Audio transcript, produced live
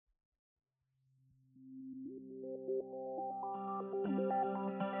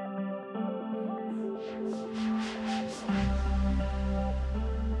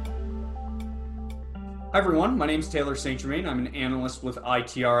Hi everyone, my name is Taylor St. Germain. I'm an analyst with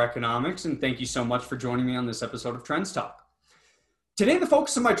ITR Economics, and thank you so much for joining me on this episode of Trends Talk. Today, the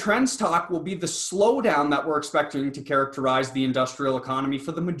focus of my Trends Talk will be the slowdown that we're expecting to characterize the industrial economy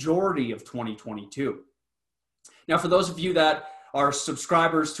for the majority of 2022. Now, for those of you that are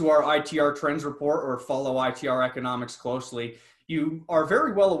subscribers to our ITR Trends Report or follow ITR Economics closely, you are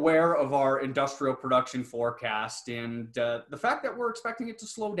very well aware of our industrial production forecast and the fact that we're expecting it to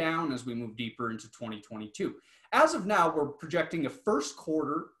slow down as we move deeper into 2022. As of now, we're projecting a first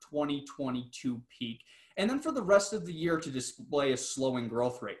quarter 2022 peak, and then for the rest of the year to display a slowing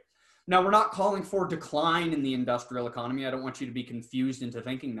growth rate. Now, we're not calling for decline in the industrial economy. I don't want you to be confused into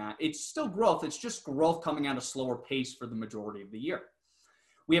thinking that. It's still growth. It's just growth coming at a slower pace for the majority of the year.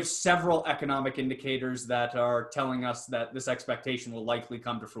 We have several economic indicators that are telling us that this expectation will likely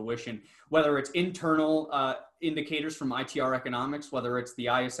come to fruition, whether it's internal indicators from ITR Economics, whether it's the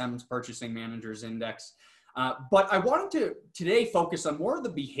ISM's Purchasing Managers Index. But I wanted to today focus on more of the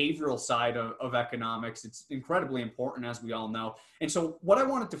behavioral side of economics. It's incredibly important, as we all know. And so what I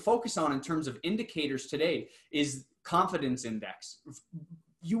wanted to focus on in terms of indicators today is confidence index.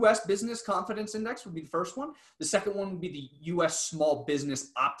 U.S. Business Confidence Index would be the first one. The second one would be the U.S. Small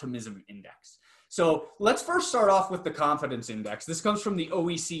Business Optimism Index. So let's first start off with the confidence index. This comes from the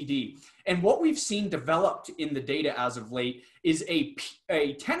OECD. And what we've seen developed in the data as of late is a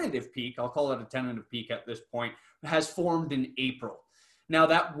tentative peak, I'll call it a tentative peak at this point, has formed in April. Now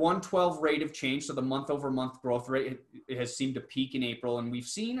that 112 rate of change, so the month over month growth rate, it has seemed to peak in April. And we've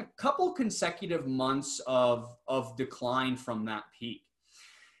seen a couple consecutive months of decline from that peak.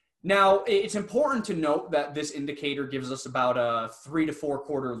 Now, it's important to note that this indicator gives us about a 3 to 4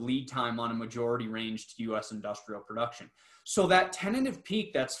 quarter lead time on a majority range to U.S. industrial production. So that tentative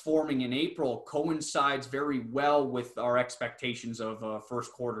peak that's forming in April coincides very well with our expectations of a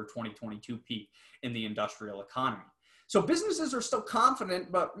first quarter 2022 peak in the industrial economy. So businesses are still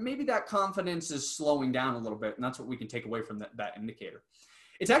confident, but maybe that confidence is slowing down a little bit, and that's what we can take away from that indicator.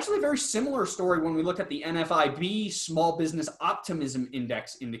 It's actually a very similar story when we look at the NFIB Small Business Optimism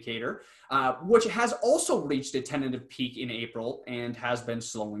Index indicator, which has also reached a tentative peak in April and has been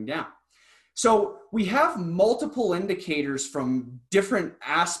slowing down. So we have multiple indicators from different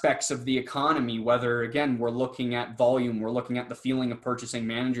aspects of the economy, whether, again, we're looking at volume, we're looking at the feeling of purchasing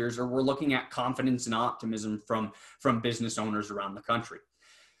managers, or we're looking at confidence and optimism from business owners around the country.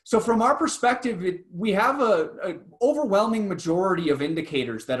 So from our perspective, we have an overwhelming majority of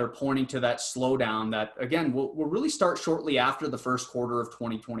indicators that are pointing to that slowdown that, again, will really start shortly after the first quarter of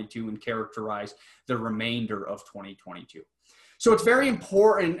 2022 and characterize the remainder of 2022. So it's very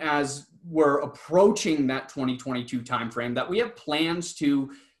important as we're approaching that 2022 timeframe that we have plans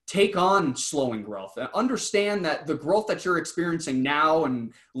to take on slowing growth. Understand that the growth that you're experiencing now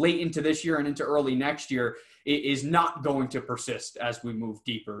and late into this year and into early next year is not going to persist as we move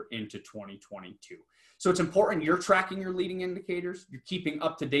deeper into 2022. So it's important you're tracking your leading indicators, you're keeping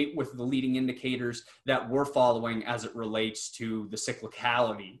up to date with the leading indicators that we're following as it relates to the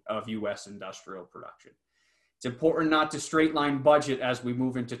cyclicality of U.S. industrial production. It's important not to straight line budget as we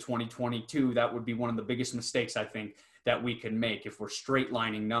move into 2022. That would be one of the biggest mistakes, I think, that we can make if we're straight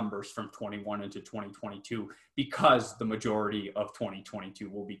lining numbers from 21 into 2022, because the majority of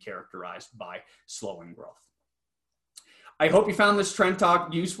 2022 will be characterized by slowing growth. I hope you found this Trend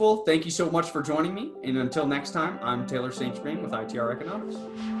Talk useful. Thank you so much for joining me. And until next time, I'm Taylor St. Germain with ITR Economics.